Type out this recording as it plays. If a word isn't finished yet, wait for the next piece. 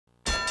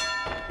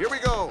Here we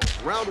go.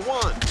 Round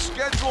one,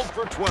 scheduled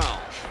for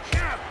 12.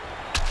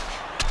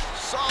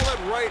 Solid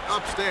right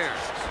upstairs.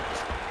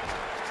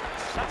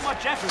 Not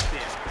much effort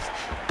there.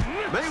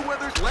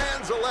 Mayweather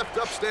lands a left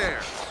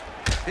upstairs.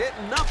 Hit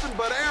nothing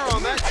but air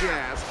on that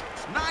jab.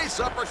 Nice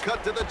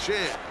uppercut to the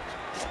chin.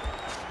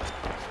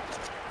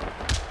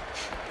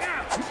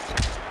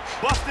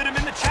 Busted him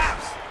in the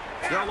chops.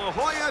 De La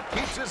Hoya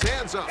keeps his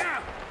hands up.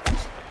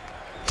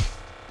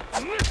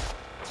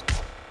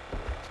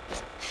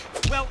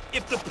 Well,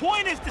 if the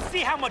point is to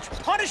see how much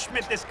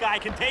punishment this guy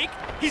can take,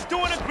 he's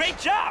doing a great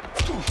job.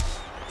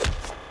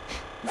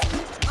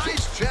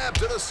 Nice jab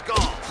to the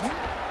skull.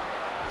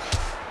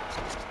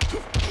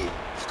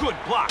 Good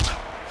block.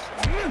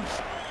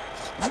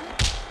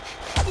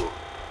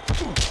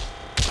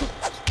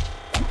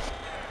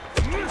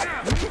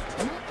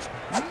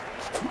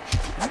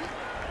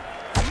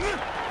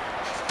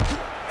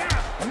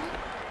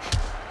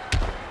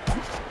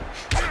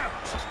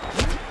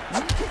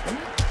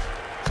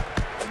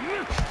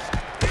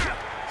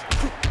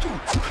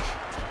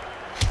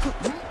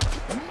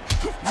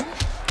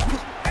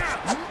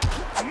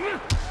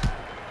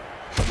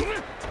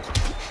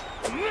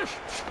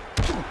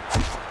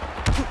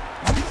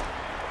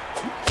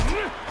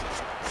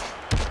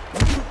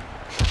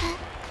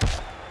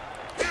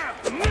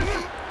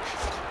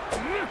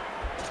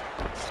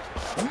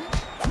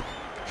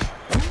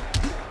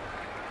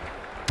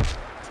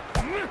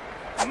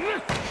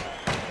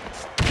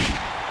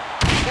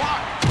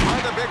 Blocked by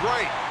the big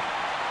right.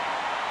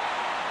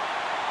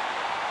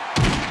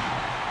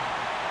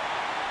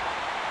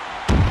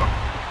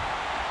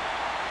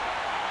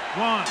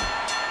 One,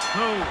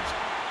 two.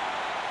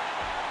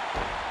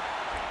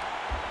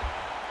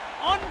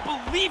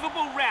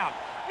 Unbelievable round.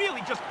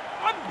 Really just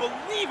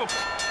unbelievable.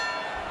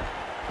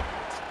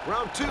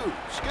 Round two,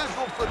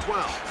 scheduled for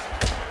 12.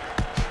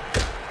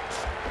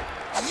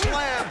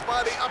 Slammed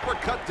by the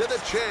uppercut to the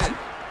chin.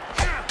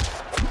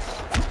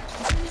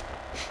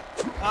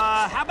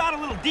 How about a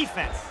little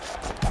defense?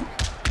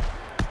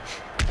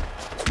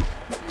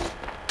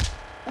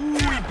 Ooh,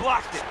 he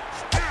blocked it.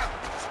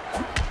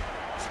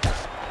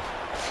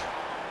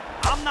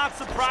 I'm not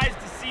surprised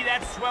to see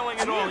that swelling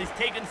at all. He's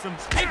taking some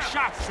big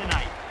shots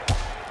tonight.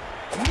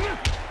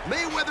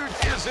 Mayweather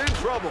is in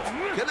trouble.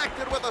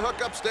 Connected with a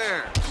hook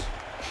upstairs.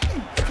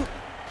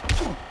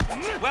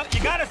 Well,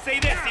 you gotta say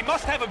this. He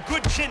must have a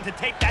good chin to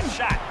take that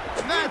shot.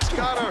 That's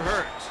gotta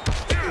hurt.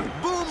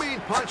 Booming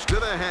punch to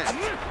the head.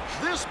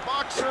 This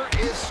boxer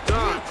is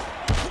stunned.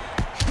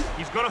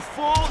 He's gonna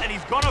fall, and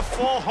he's gonna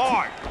fall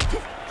hard.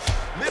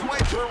 Midway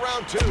through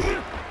round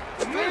two.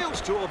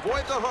 Fails to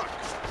avoid the hook.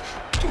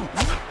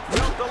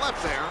 Felt the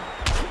left there.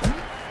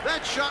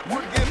 That shot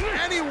would give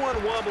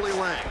anyone wobbly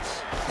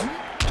legs.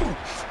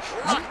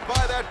 Rocked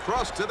by that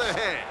cross to the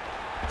head.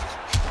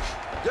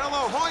 De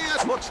La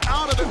Hoya looks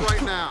out of it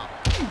right now.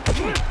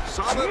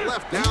 Solid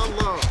left down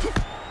low.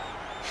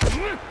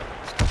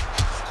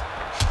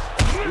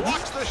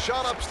 Blocks the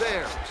shot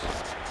upstairs.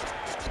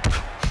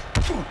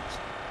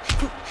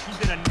 He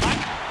did a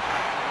nice...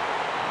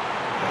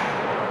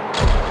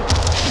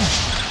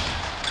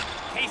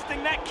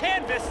 Tasting that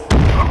canvas.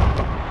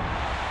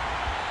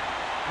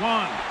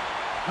 1,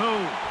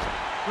 2,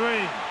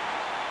 3.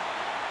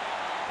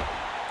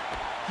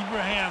 Keep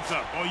your hands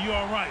up. Oh, you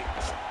all right?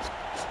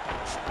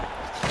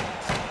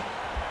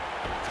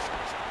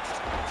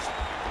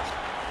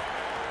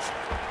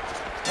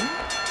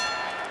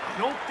 I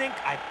don't think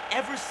I've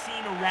ever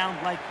seen a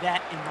round like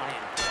that in my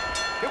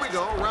life. Here we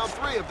go, round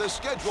three of this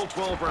scheduled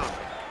 12-rounder.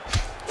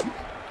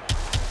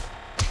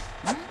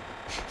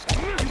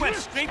 He went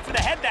straight for the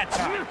head that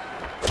time.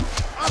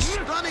 A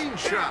stunning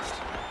shot.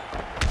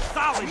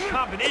 Solid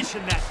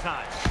combination that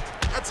time.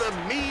 That's a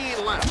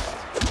mean left.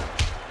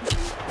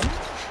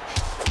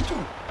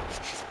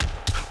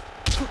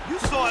 You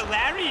saw it,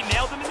 Larry. He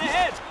nailed him in the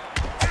head.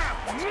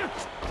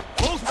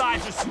 Both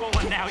eyes are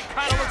swollen now. He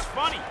kind of looks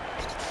funny.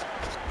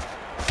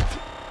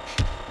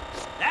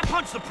 That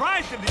punch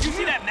surprised him. Did you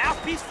see that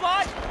mouthpiece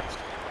fly?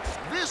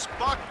 This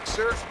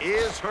boxer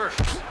is hurt.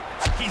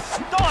 He's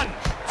stunned.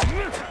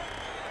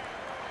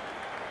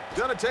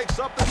 Gonna take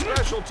something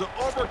special to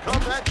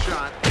overcome that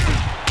shot.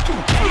 A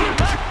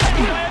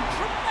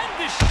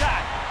tremendous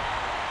shot.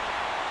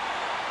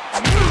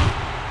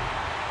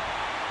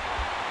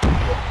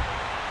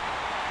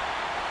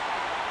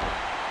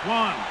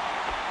 1,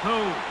 2,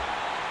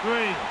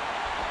 3,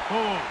 4.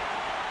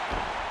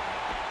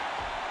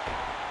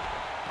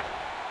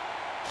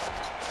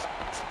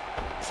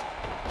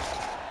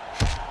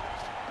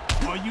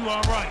 Are you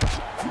all right?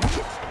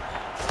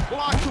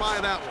 Blocked by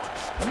that one.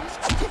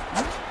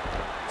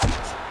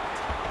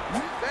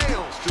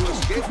 Fails to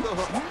escape the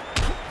hook.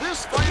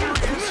 This fighter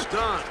is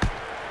stunned.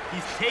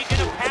 He's taking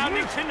a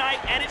pounding tonight,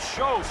 and it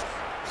shows.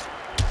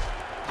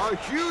 A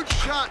huge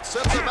shot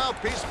sends the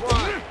mouthpiece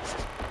flying.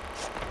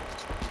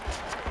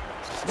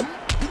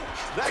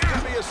 That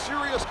could be a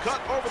serious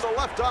cut over the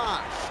left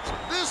eye.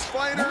 This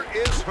fighter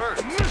is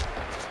hurt.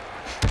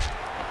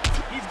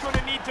 He's going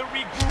to need to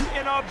regroup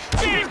in a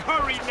big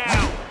hurry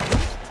now.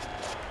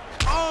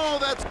 Oh,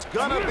 that's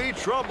gonna be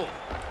trouble.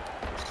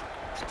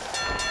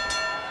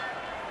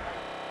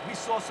 We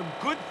saw some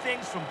good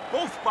things from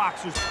both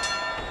boxers.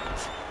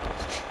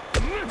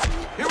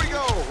 Here we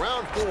go,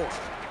 round 4.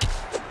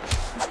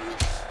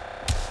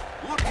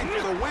 Looking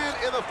for the win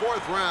in the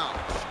 4th round.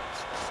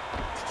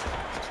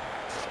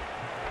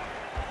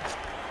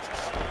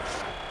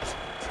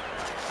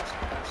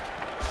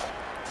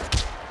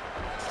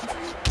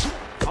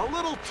 A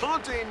little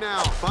taunting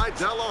now by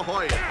De La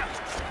Hoya.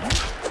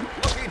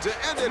 Looking to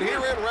end it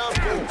here in round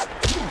 4.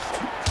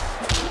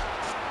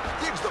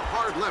 Digs the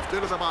hard left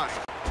into the body.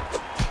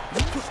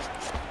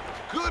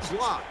 Good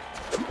block.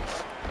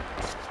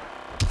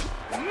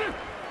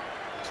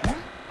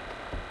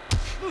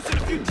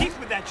 Loosened a few teeth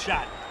with that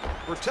shot.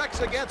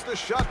 Protects against the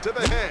shot to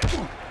the head.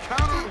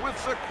 Countered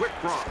with the quick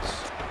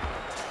cross.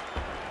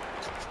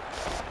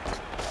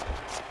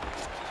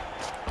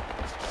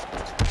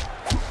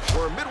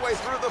 We're midway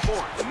through the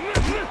 4th.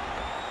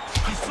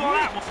 You saw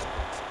that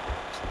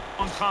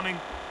one coming.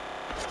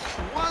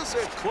 Was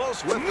it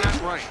close with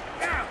that right?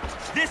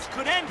 This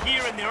could end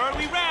here in the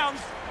early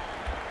rounds.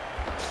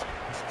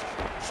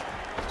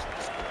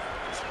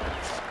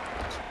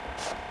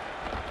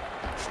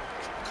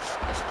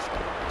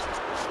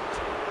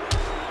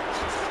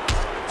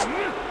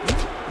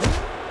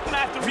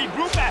 Have to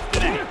regroup after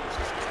that.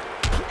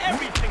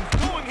 Everything's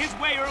going his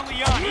way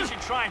early on. He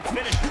should try and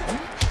finish it.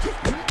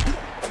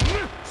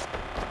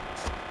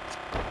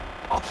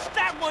 Oh,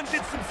 that one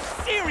did some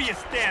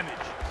serious damage.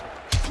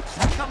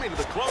 Coming to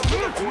the close of the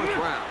 4th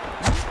round.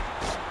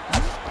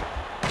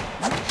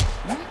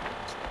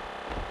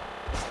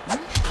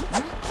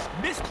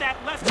 Missed that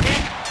left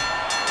hand.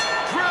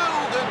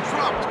 Drilled and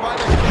dropped by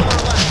the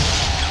killer left.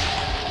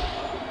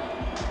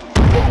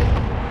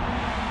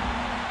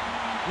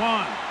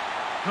 1,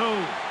 2,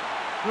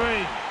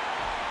 3,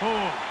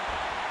 4.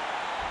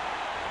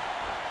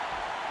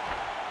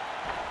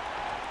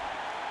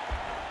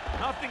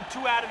 Nothing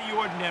too out of the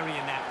ordinary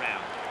in that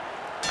round.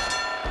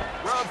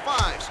 Round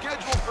 5,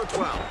 scheduled for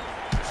 12.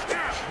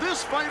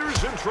 This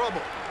fighter's in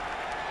trouble.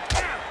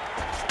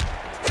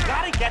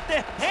 Gotta get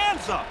the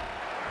hands up.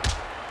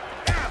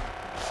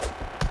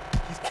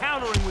 He's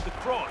countering with the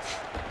cross.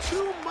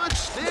 Too much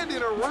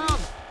standing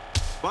around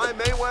by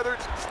Mayweather.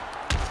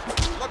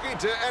 Looking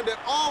to end it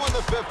all in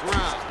the 5th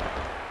round.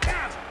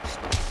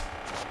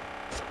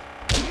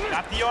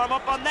 Got the arm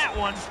up on that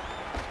one.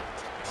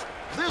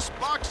 This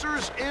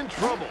boxer's in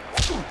trouble.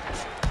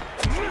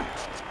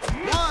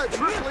 Blood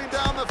trickling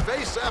down the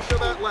face after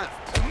that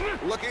left.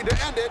 Looking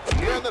to end it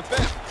here in the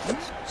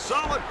 5th.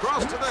 Solid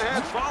cross to the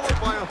head, followed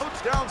by a hook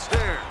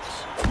downstairs.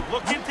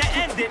 Looking to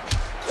end it.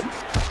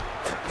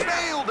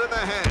 Nailed in the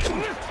head.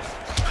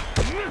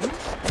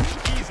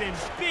 He's in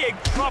big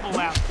trouble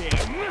out there.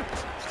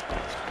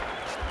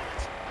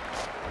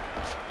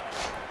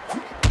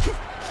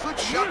 Good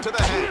shot to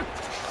the head.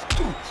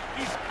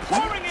 He's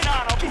pouring it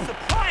on. I'll be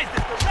surprised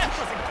if the ref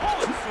doesn't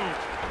call it soon.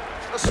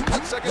 A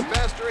split second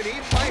faster, and he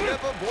might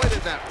have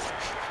avoided that one.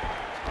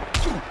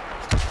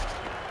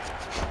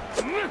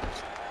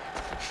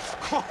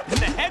 In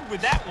the head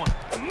with that one.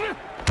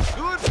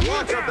 Good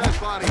block of that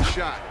body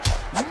shot.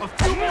 A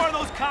few more of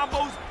those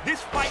combos,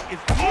 this fight is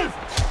over.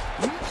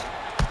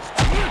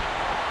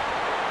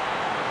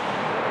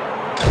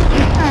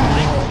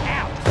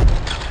 Out.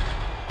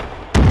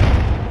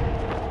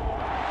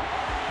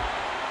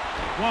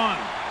 1,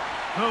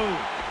 2,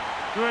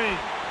 3,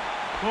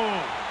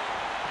 4.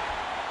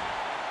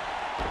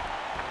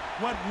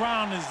 What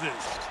round is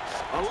this?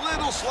 A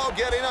little slow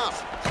getting up.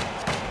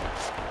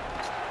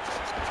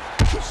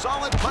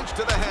 Solid punch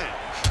to the head.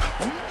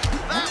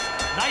 That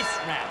Nice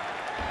round.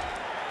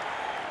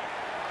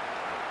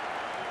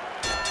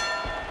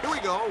 Here we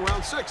go,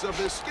 round 6 of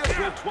this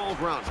scheduled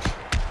 12 round.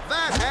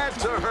 That had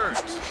to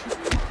hurt.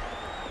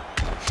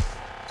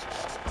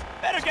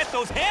 Better get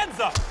those hands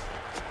up.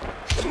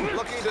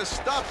 Looking to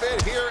stop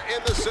it here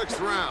in the 6th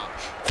round.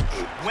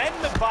 When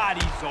the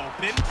body's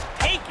open,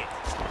 take it.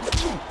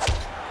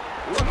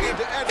 Looking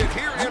to end it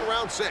here in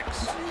round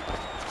 6.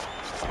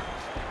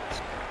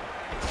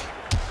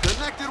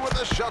 Connected with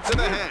a shot to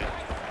the head.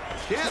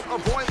 Can't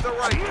avoid the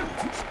right.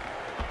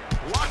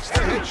 Blocks the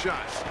head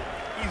shot.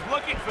 He's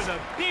looking for the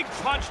big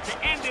punch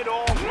to end it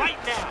all right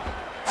now.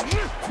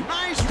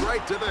 Nice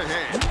right to the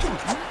head.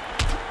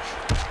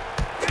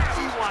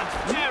 He wants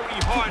very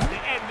hard to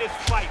end this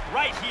fight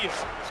right here.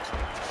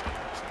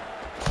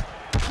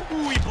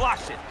 Ooh, he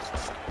blocked it.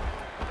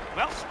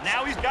 Well,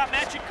 now he's got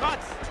matching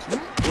cuts.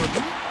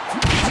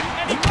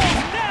 And he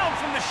goes down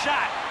from the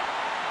shot.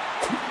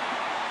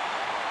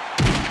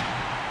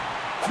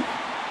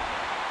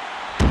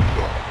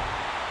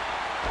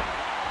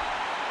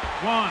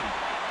 One,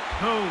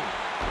 2,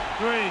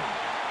 3,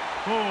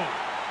 4.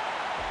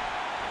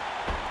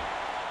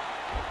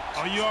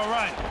 Are you all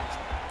right?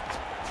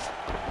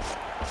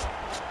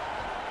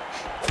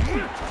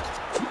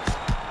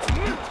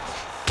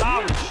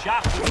 Solid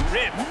shot to the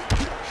ribs.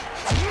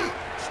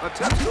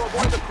 Attempts to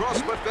avoid the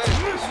cross, but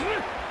fails.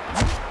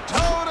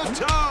 Toe to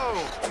toe.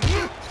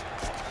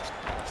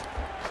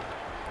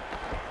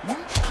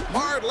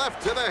 Hard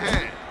left to the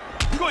head.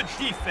 Good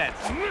defense.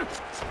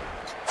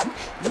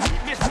 He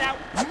missed out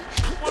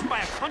one by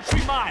a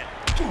country mile.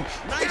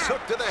 Nice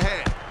hook to the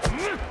head.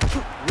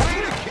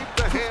 Way to keep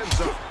the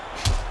hands up.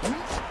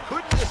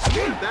 Couldn't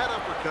escape that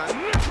uppercut.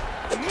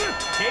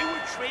 They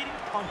were trading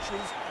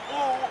punches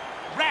all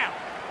round.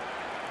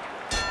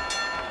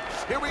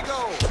 Here we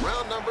go,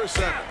 round number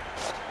 7.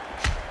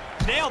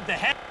 Nailed the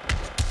head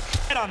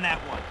on that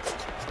one.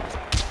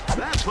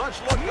 That punch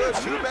looked good.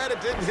 Too bad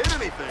it didn't hit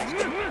anything.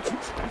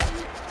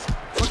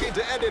 Looking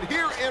to end it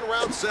here in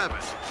round 7.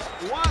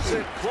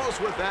 Wasn't close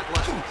with that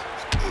left.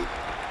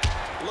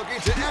 Looking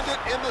to end it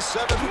in the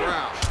 7th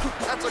round.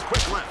 That's a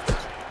quick left.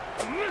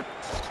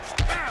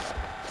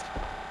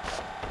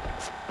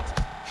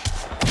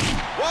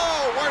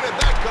 Whoa, where did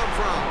that come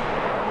from?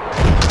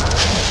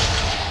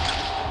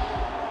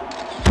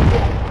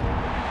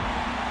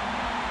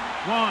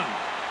 1,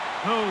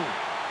 2,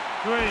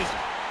 3,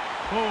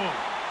 4,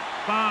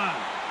 5,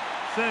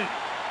 6,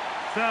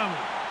 7,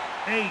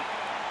 8.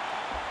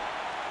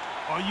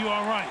 Are you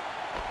all right?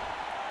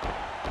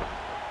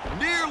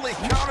 Nearly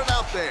counted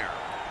out there.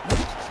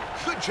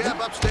 Good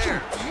jab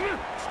upstairs.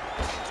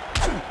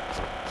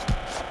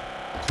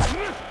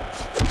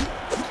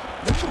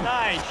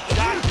 Nice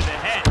shot to the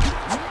head.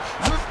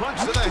 Good punch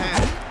to the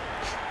head.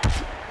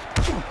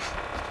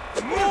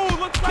 Ooh,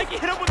 looks like he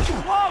hit him with a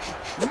club.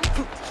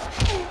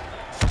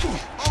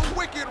 A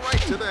wicked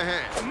right to the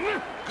head.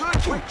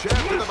 Good quick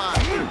jab to the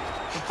body.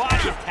 The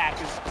body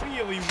attack is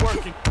really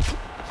working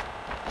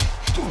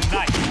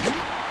tonight.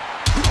 Ooh,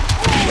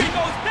 he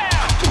goes down.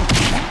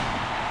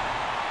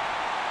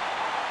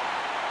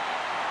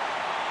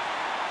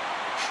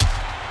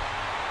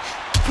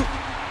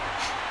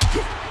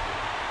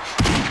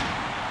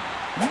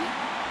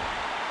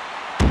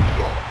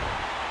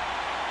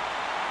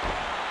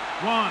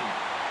 One,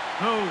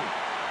 2,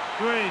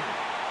 3,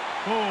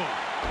 4,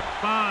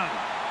 5,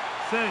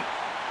 6,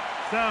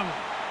 7,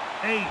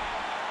 8,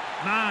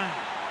 9,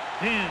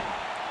 10.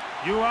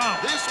 You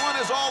out. This one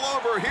is all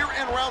over here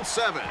in round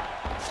 7.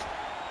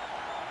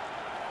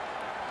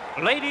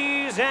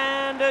 Ladies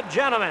and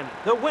gentlemen,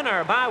 the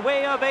winner by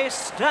way of a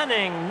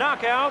stunning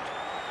knockout,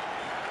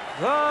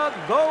 the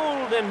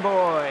Golden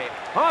Boy,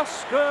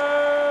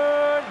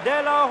 Oscar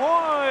de la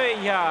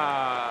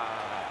Hoya.